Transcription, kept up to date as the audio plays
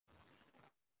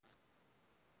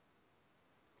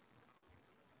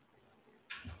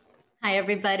Hi,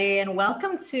 everybody, and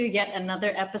welcome to yet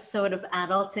another episode of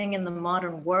Adulting in the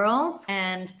Modern World.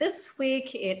 And this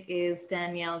week it is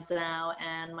Danielle Dow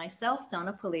and myself,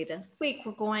 Donna Politis. This week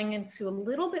we're going into a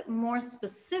little bit more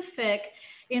specific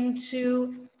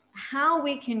into how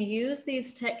we can use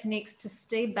these techniques to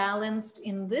stay balanced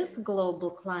in this global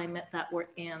climate that we're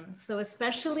in. So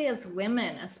especially as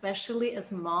women, especially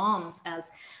as moms,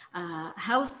 as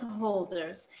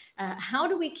householders, how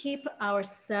do we keep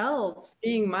ourselves?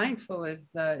 Being mindful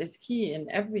is key in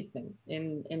everything,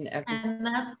 in everything. And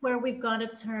that's where we've got to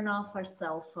turn off our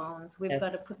cell phones. We've Yes. got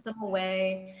to put them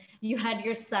away. You had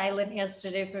your silent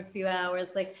yesterday for a few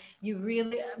hours. Like you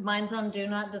really, mine's on do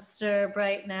not disturb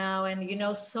right now. And you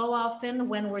know, so often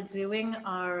when we're doing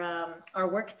our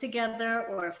work together,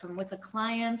 or if I'm with a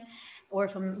client, or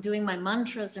if I'm doing my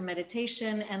mantras or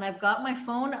meditation, and I've got my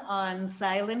phone on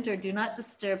silent or do not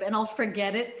disturb, and I'll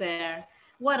forget it there.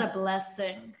 What a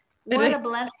blessing. What a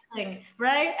blessing,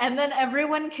 right? And then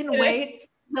everyone can wait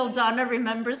till Donna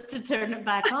remembers to turn it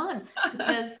back on.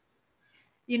 Because,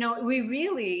 you know, we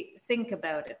really think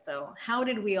about it though. How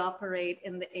did we operate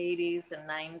in the 80s and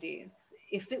 90s?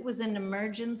 If it was an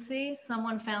emergency,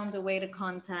 someone found a way to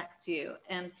contact you.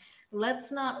 And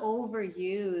let's not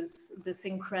overuse this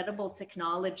incredible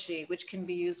technology, which can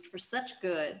be used for such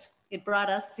good. It brought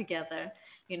us together.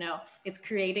 You know, it's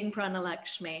creating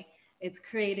Pranalakshmi. It's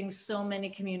creating so many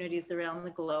communities around the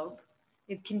globe.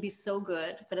 It can be so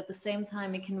good, but at the same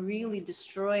time, it can really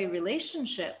destroy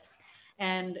relationships.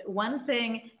 And one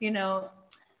thing, you know,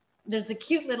 there's a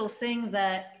cute little thing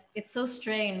that it's so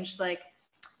strange. Like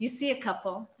you see a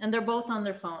couple and they're both on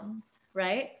their phones,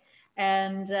 right?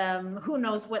 And who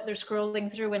knows what they're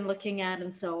scrolling through and looking at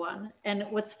and so on. And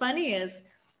what's funny is,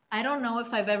 I don't know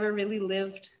if I've ever really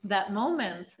lived that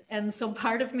moment. And so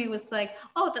part of me was like,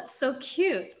 oh, that's so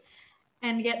cute.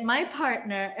 And yet my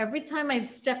partner, every time I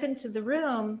step into the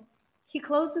room, he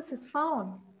closes his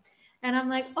phone. And I'm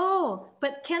like, oh,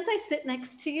 but can't I sit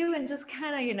next to you and just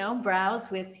kind of, you know,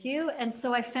 browse with you? And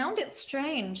so I found it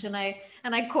strange. And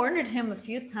I cornered him a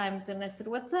few times and I said,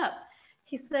 what's up?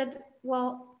 He said,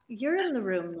 well, you're in the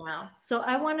room now. So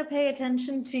I want to pay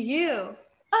attention to you.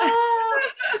 Oh,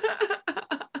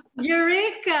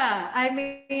 Eureka. I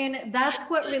mean, that's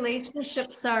what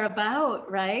relationships are about,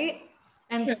 right?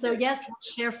 And so, yes,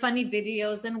 we'll share funny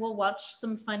videos and we'll watch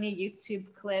some funny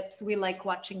YouTube clips. We like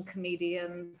watching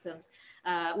comedians and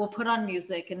we'll put on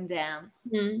music and dance.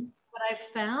 Mhm. What I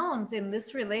found in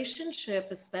this relationship,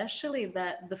 especially,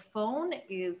 that the phone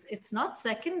it's not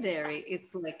secondary,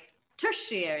 it's like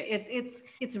tertiary.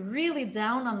 It's really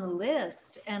down on the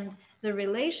list, and the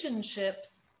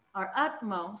relationships are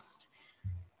utmost.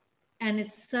 And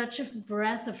it's such a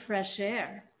breath of fresh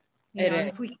air, you It know, and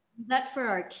is. if we do that for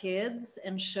our kids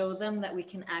and show them that we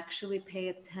can actually pay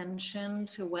attention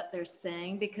to what they're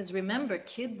saying, because remember,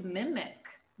 kids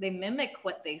they mimic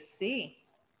what they see.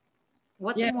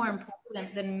 What's Yeah. more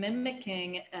important than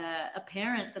mimicking a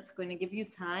parent that's going to give you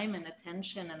time and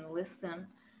attention and listen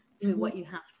to Mhm. what you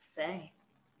have to say?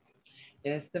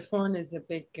 Yes, the phone is a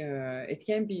big, it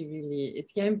can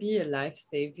be a life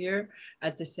savior.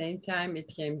 At the same time,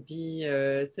 it can be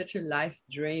such a life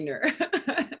drainer.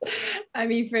 I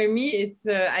mean, for me,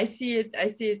 I see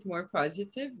it more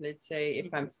positive. Let's say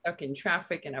if I'm stuck in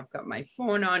traffic and I've got my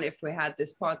phone on, if we had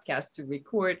this podcast to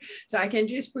record, so I can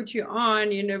just put you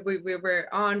on, you know, we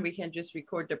were on, we can just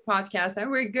record the podcast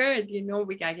and we're good. You know,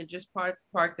 I can just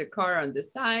park the car on the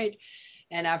side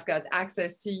and I've got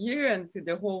access to you and to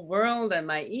the whole world and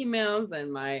my emails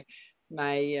and my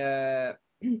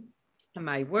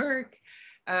my work.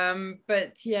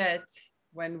 But yet,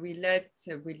 when we let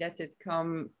it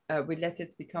come, we let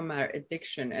it become our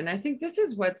addiction. And I think this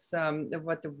is what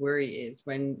the worry is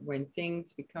when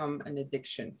things become an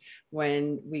addiction.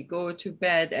 When we go to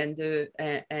bed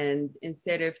and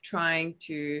instead of trying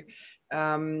to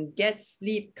get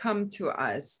sleep come to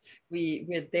us,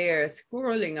 we're there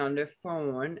scrolling on the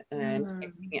phone and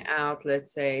checking out,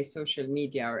 let's say, social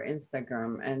media or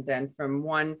Instagram, and then from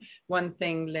one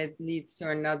thing leads to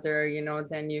another, you know,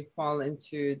 then you fall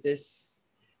into this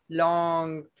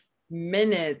long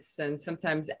minutes and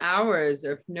sometimes hours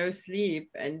of no sleep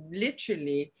and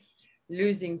literally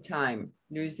losing time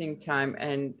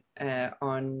and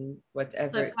on So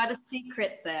whatever. I've got a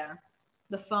secret there.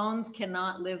 The phones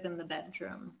cannot live in the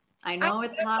bedroom. I I know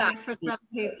it's love that hard for some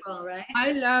secret. people, right?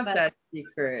 I love But that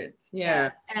secret.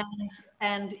 yeah, Yeah.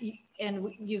 and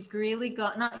you've really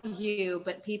got, not you,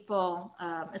 but people,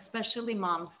 especially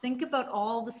moms, think about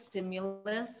all the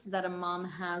stimulus that a mom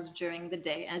has during the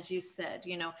day, as you said,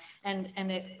 you know, and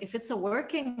if it's a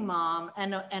working mom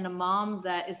and a mom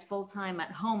that is full time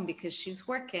at home because she's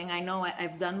working, I know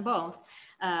I've done both,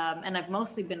 and I've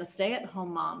mostly been a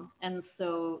stay-at-home mom, and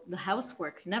so the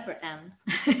housework never ends.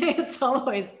 It's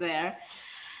always there.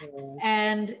 Yeah.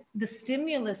 And the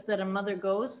stimulus that a mother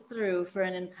goes through for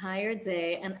an entire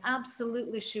day, and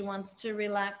absolutely she wants to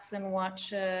relax and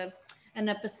watch an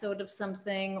episode of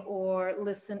something or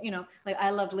listen, you know, like I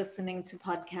love listening to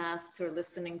podcasts or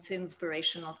listening to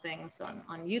inspirational things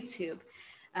on YouTube.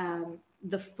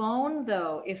 The phone,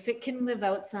 though, if it can live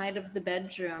outside of the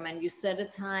bedroom and you set a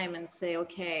time and say,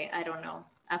 okay, I don't know,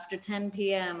 after 10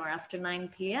 p.m. or after 9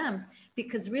 p.m.,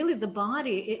 because really the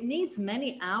body, it needs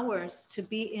many hours to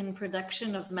be in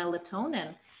production of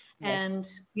melatonin. Yes. And,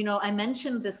 you know, I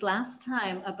mentioned this last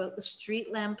time about the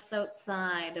street lamps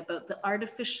outside, about the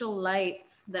artificial light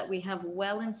that we have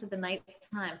well into the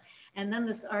nighttime. And then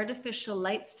this artificial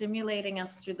light stimulating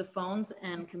us through the phones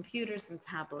and computers and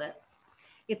tablets.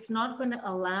 It's not going to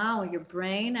allow your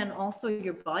brain and also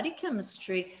your body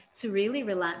chemistry to really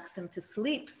relax and to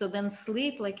sleep. So then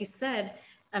sleep, like you said,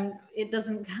 it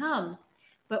doesn't come.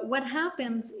 But what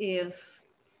happens if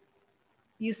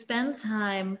you spend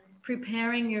time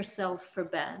preparing yourself for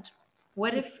bed?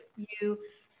 What if you,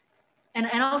 and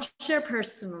I'll share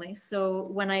personally. So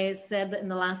when I said that in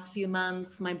the last few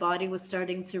months, my body was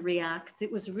starting to react,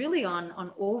 it was really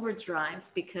on overdrive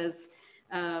because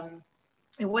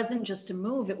it wasn't just a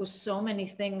move, it was so many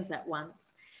things at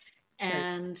once.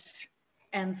 Sure.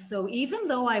 And so even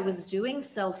though I was doing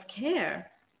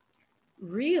self-care,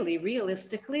 really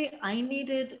realistically, I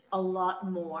needed a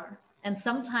lot more. And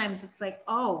sometimes it's like,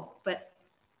 oh, but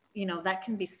you know, that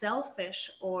can be selfish,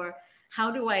 or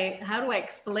how do I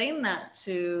explain that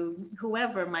to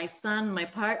whoever, my son, my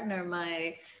partner,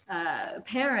 my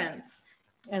parents,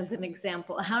 as an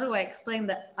example? How do I explain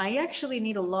that I actually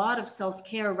need a lot of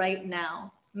self-care right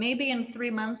now? Maybe in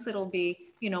 3 months it'll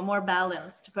be, you know, more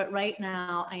balanced, but right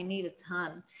now I need a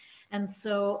ton. And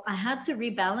so I had to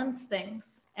rebalance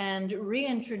things and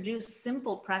reintroduce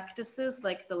simple practices.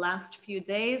 Like the last few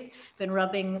days, been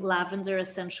rubbing lavender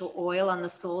essential oil on the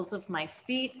soles of my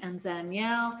feet. And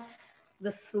Danielle,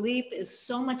 the sleep is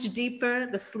so much deeper.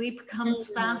 The sleep comes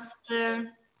Mhm.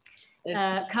 faster,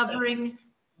 It's covering.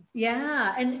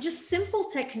 Yeah, and just simple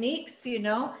techniques, you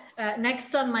know.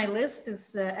 Next on my list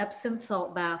is Epsom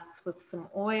salt baths with some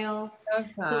oils. love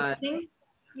So that. things,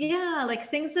 yeah, like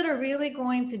things that are really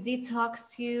going to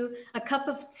detox you. A cup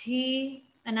of tea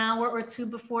an hour or two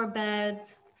before bed,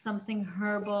 something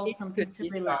herbal, Need something to to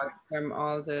detox relax. from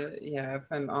all the, yeah,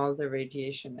 from all the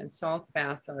radiation, and salt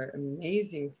baths are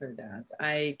amazing for that.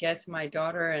 I get my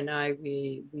daughter and I,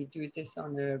 we do this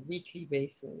on a weekly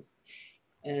basis.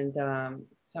 And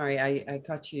sorry, I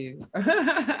cut you.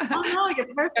 Oh, no,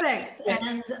 you're perfect.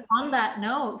 And on that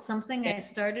note, something I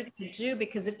started to do,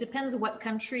 because it depends what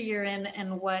country you're in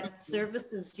and what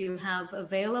services you have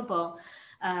available.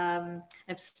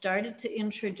 I've started to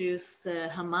introduce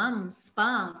hammam,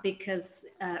 spa, because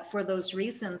for those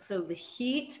reasons. So the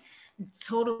heat,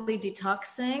 totally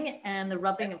detoxing, and the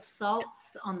rubbing of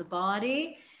salts on the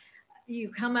body, you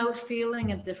come out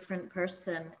feeling a different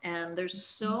person. And there's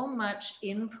so much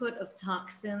input of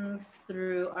toxins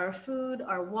through our food,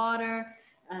 our water,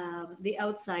 the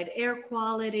outside air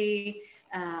quality,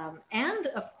 and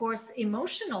of course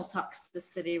emotional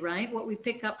toxicity, right? What we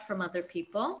pick up from other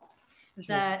people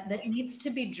Sure. that needs to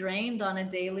be drained on a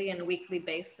daily and weekly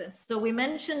basis. So we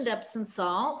mentioned Epsom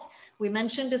salt, we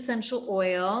mentioned essential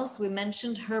oils, we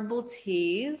mentioned herbal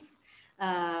teas.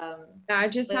 um, I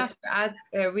just have like to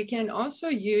add, we can also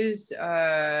use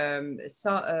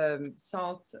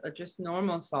salt, just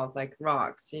normal salt, like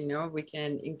rocks, you know, we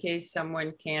can, in case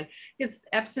someone can, because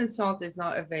Epsom salt is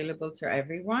not available to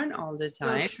everyone all the So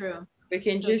time. true. We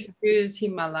can So just true. use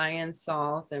Himalayan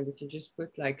salt, and we can just put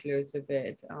like loads of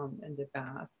it in the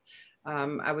bath.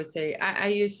 I would say I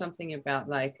use something about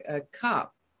like a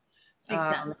cup. Um,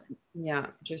 Exactly. yeah,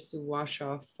 just to wash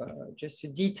off, just to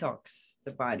detox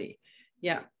the body.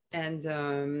 Yeah. And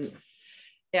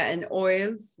yeah, and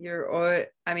oils, your oil.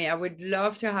 I mean, I would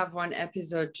love to have one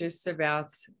episode just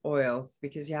about oils,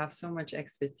 because you have so much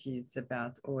expertise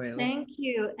about oils. Thank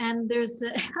you. And there's,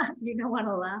 you don't want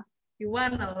to laugh. You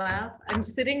want to laugh. I'm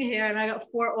sitting here and I got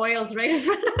 4 oils right in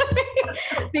front of me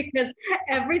because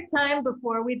every time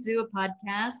before we do a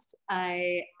podcast,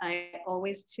 I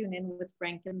always tune in with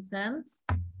frankincense.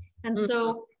 And Mhm.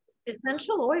 so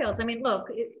essential oils. I mean, look,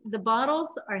 the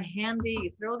bottles are handy.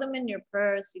 You throw them in your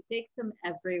purse, you take them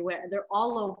everywhere. They're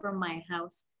all over my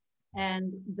house.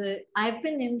 And I've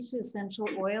been into essential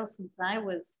oils since I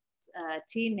was a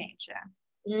teenager.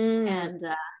 And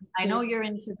I know you're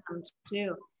into them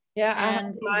too. Yeah,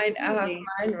 And I have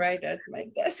mine right at my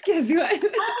desk as well.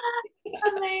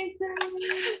 Amazing.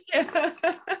 Yeah.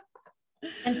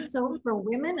 And so for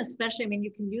women, especially, I mean,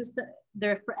 you can use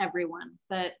they're for everyone,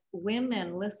 but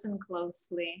women, listen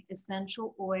closely.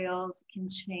 Essential oils can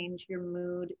change your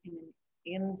mood in an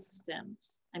instant.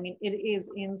 I mean, it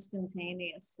is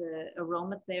instantaneous.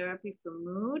 Aromatherapy for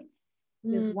mood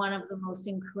is one of the most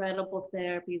incredible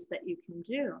therapies that you can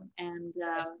do. And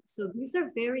so these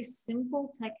are very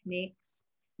simple techniques.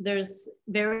 There's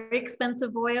very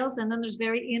expensive oils, and then there's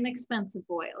very inexpensive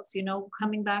oils. You know,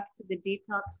 coming back to the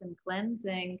detox and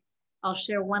cleansing, I'll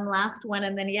share one last one,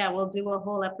 and then we'll do a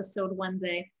whole episode one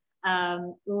day.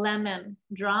 Lemon,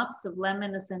 drops of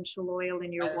lemon essential oil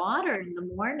in your water in the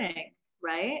morning,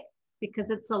 right? Because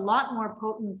it's a lot more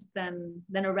potent than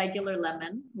a regular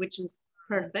lemon, which is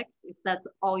perfect. If that's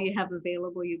all you have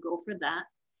available, you go for that.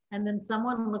 And then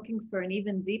someone looking for an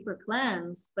even deeper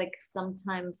cleanse, like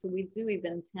sometimes we do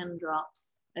even 10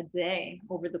 drops a day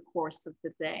over the course of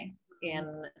the day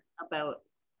in about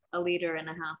 1.5 liters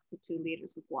to 2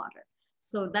 liters of water.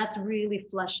 So that's really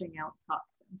flushing out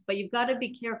toxins. But you've got to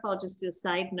be careful. I'll just do a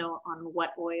side note on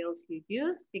what oils you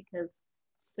use, because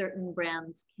certain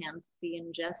brands can't be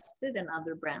ingested and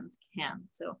other brands can.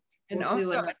 So and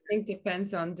also, I think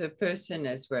depends on the person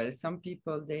as well. Some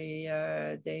people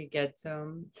they get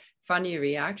funny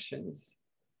reactions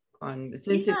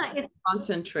since it's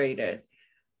concentrated.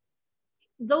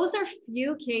 Those are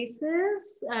few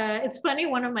cases. It's funny.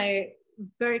 One of my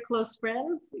very close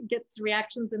friends gets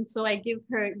reactions, and so I give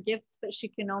her gifts, but she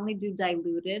can only do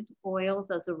diluted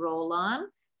oils as a roll-on.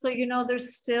 So, you know,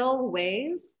 there's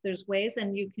ways,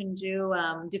 and you can do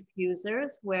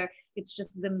diffusers where it's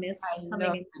just the mist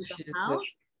coming into the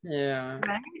house. Yeah.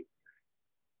 Right?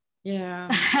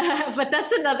 Yeah. But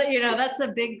that's another, that's a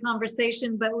big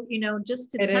conversation, but,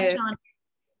 just to touch on,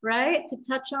 right? To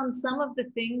touch on some of the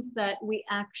things that we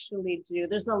actually do.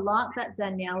 There's a lot that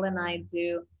Danielle and I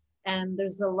do, and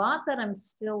there's a lot that I'm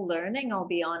still learning, I'll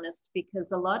be honest,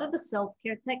 because a lot of the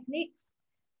self-care techniques,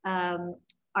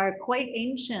 are quite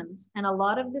ancient, and a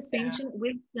lot of this ancient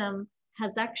wisdom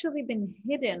has actually been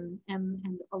hidden, and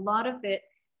a lot of it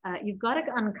you've got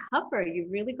to uncover.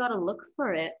 You've really got to look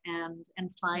for it and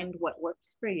find what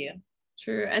works for you.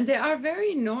 True. And there are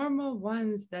very normal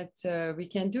ones that we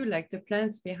can do, like the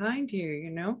plants behind here,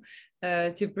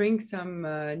 to bring some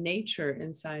nature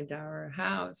inside our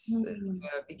house.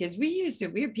 Because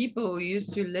we're people who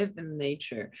used to live in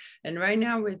nature. And right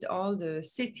now with all the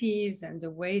cities and the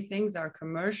way things are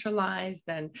commercialized,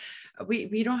 and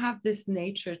we don't have this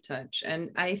nature touch.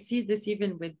 And I see this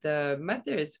even with the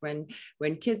mothers when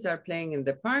kids are playing in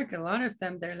the park, a lot of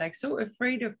them, they're like so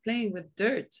afraid of playing with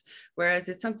dirt, whereas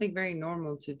it's something very normal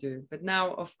to do. But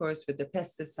now, of course, with the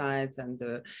pesticides and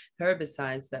the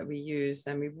herbicides that we use,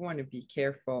 and we want to be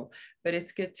careful, but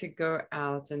it's good to go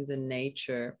out in the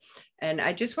nature. And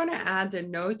I just want to add a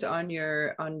note on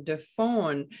the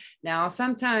phone. Now,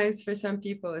 sometimes for some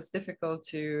people, it's difficult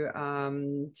to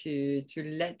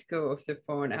let go of the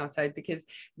phone outside, because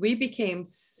we became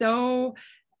so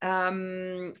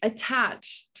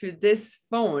attached to this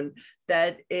phone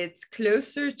that it's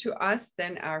closer to us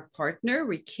than our partner.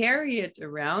 We carry it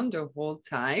around the whole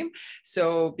time.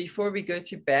 So before we go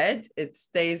to bed, it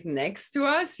stays next to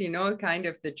us, kind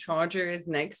of the charger is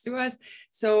next to us.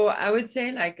 So I would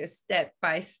say like a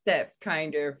step-by-step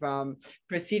kind of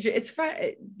procedure. It's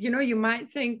fine. You might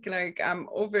think like I'm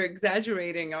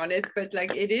over-exaggerating on it, but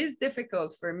like it is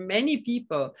difficult for many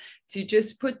people to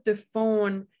just put the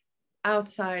phone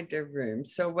outside the room.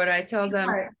 So what I tell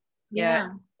them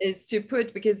is to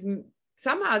put, because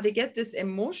somehow they get this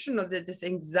emotional, this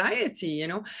anxiety,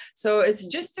 so it's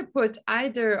just to put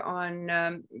either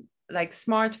on like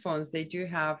smartphones. They do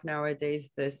have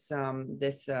nowadays this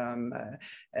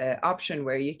option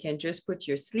where you can just put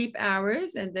your sleep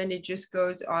hours, and then it just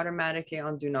goes automatically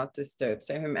on do not disturb.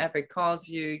 So whomever calls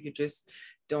you, you just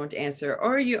don't answer,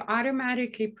 or you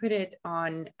automatically put it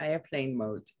on airplane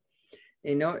mode.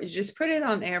 You just put it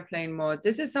on airplane mode.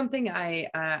 This is something I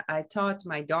taught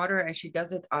my daughter, and she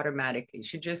does it automatically.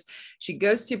 She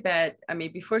goes to bed. I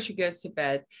mean, before she goes to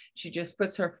bed, she just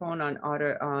puts her phone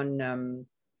on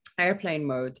airplane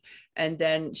mode, and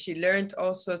then she learned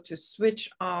also to switch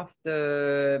off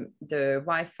the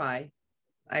Wi-Fi.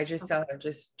 I just tell her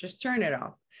just turn it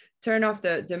off. Turn off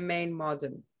the main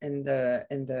modem in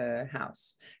the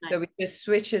house. Nice. So we just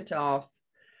switch it off.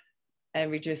 and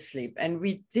we just sleep. And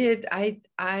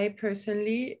I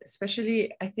personally,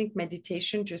 especially, I think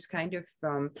meditation just kind of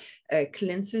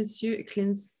cleanses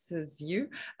you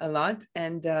a lot.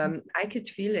 And I could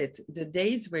feel it. The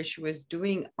days where she was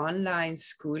doing online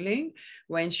schooling,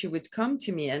 when she would come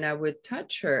to me and I would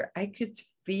touch her, I could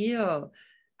feel,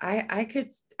 I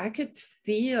could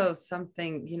feel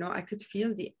something, you know, I could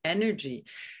feel the energy.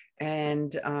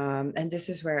 And this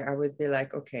is where I would be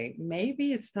like, okay,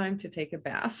 maybe it's time to take a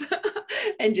bath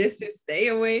and just to stay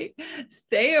away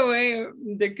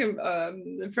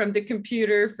from the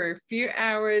computer for a few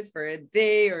hours, for a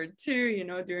day or two, you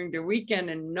know, during the weekend,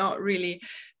 and not really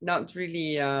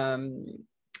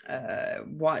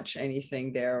watch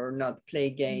anything there, or not play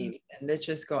games, and let's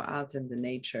just go out in the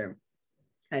nature.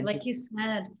 And like you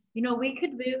said, you know, we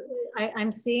could do,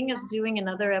 I'm seeing us doing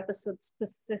another episode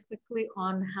specifically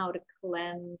on how to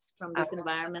cleanse from these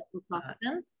environmental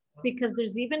toxins, because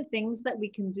there's even things that we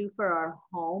can do for our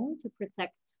home to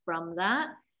protect from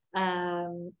that.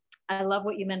 I love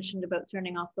what you mentioned about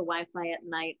turning off the Wi-Fi at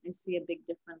night. I see a big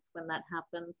difference when that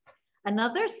happens.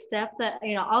 Another step that,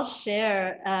 you know, I'll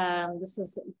share, this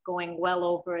is going well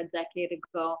over a decade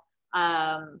ago.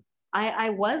 I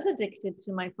was addicted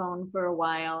to my phone for a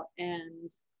while,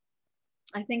 and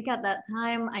I think at that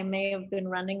time I may have been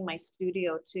running my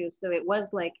studio too. So it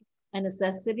was like a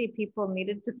necessity. People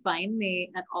needed to find me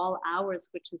at all hours,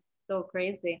 which is so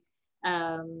crazy.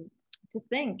 To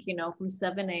think, you know, from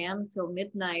 7 a.m. till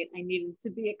midnight, I needed to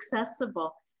be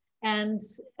accessible. And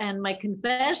my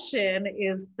confession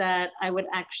is that I would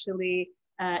actually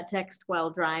text while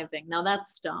driving. Now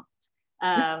that's stopped.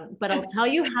 But I'll tell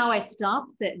you how I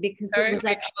stopped it, because it was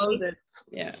actually,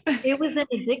 it was an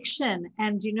addiction.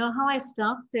 And you know how I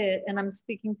stopped it? And I'm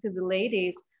speaking to the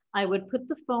ladies. I would put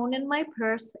the phone in my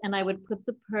purse, and I would put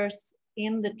the purse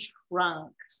in the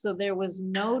trunk. So there was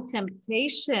no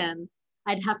temptation.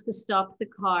 I'd have to stop the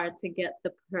car to get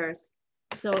the purse.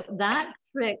 So that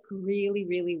trick really,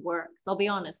 really worked. I'll be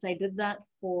honest. I did that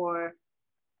for,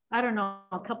 I don't know,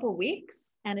 a couple of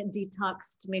weeks, and it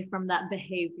detoxed me from that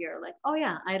behavior. Like, oh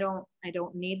yeah, I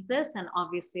don't need this. And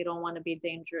obviously I don't want to be a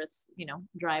dangerous, you know,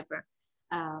 driver.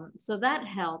 So that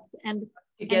helped. And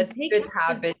to get good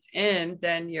habits in,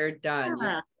 then you're done.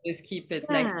 Yeah, you just keep it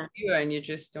next to you, and you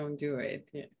just don't do it.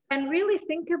 Yeah. And really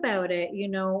think about it, you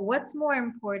know, what's more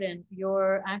important,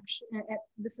 your action,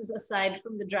 this is aside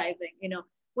from the driving, you know,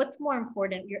 what's more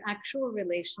important, your actual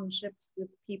relationships with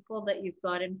people that you've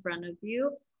got in front of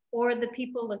you, or the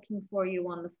people looking for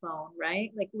you on the phone, right?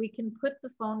 Like, we can put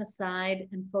the phone aside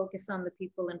and focus on the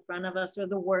people in front of us, or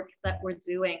the work that we're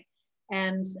doing.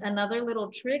 And another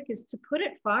little trick is to put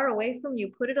it far away from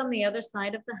you, put it on the other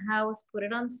side of the house, put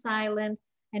it on silent,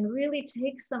 and really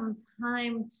take some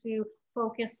time to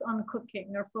focus on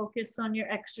cooking, or focus on your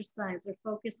exercise, or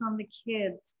focus on the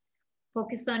kids,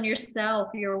 focus on yourself,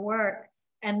 your work,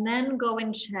 and then go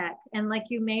and check. And like,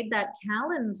 you made that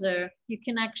calendar, you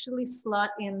can actually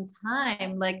slot in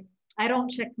time. Like, I don't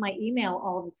check my email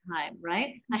all the time,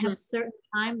 right? I have certain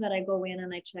time that I go in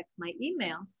and I check my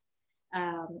emails.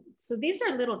 So these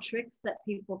are little tricks that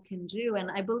people can do.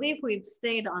 And I believe we've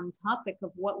stayed on topic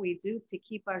of what we do to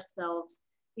keep ourselves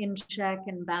in check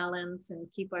and balance, and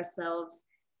keep ourselves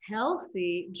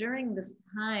healthy during this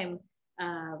time,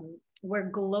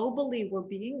 where globally we're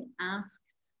being asked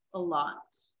a lot,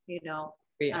 you know.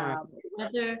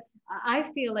 Whether, I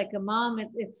feel like a mom,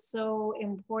 it's so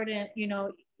important, you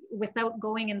know, without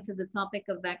going into the topic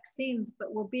of vaccines,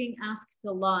 but we're being asked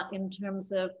a lot in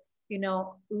terms of, you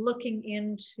know, looking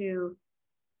into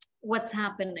what's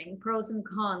happening, pros and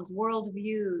cons, world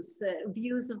views,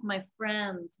 views of my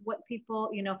friends, what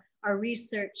people, you know, are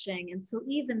researching. And so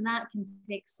even that can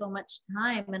take so much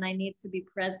time, and I need to be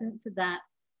present to that.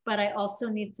 But I also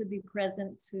need to be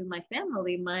present to my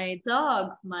family, my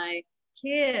dog, my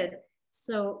kid.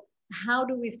 So how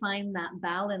do we find that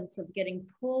balance of getting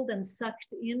pulled and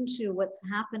sucked into what's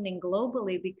happening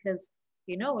globally? Because,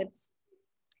 you know, it's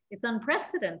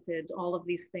unprecedented, all of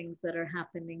these things that are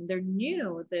happening. They're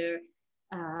new.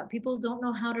 People don't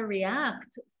know how to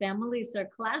react. Families are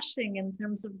clashing in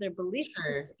terms of their belief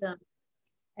systems.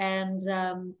 And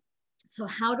so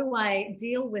how do I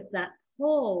deal with that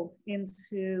pull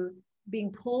into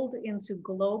being pulled into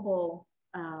global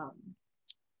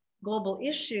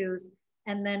issues?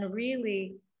 And then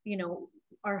really, you know,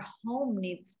 our home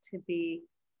needs to be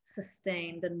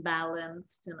sustained and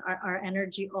balanced, and our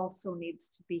energy also needs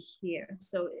to be here.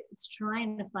 So it's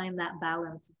trying to find that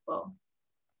balance of both.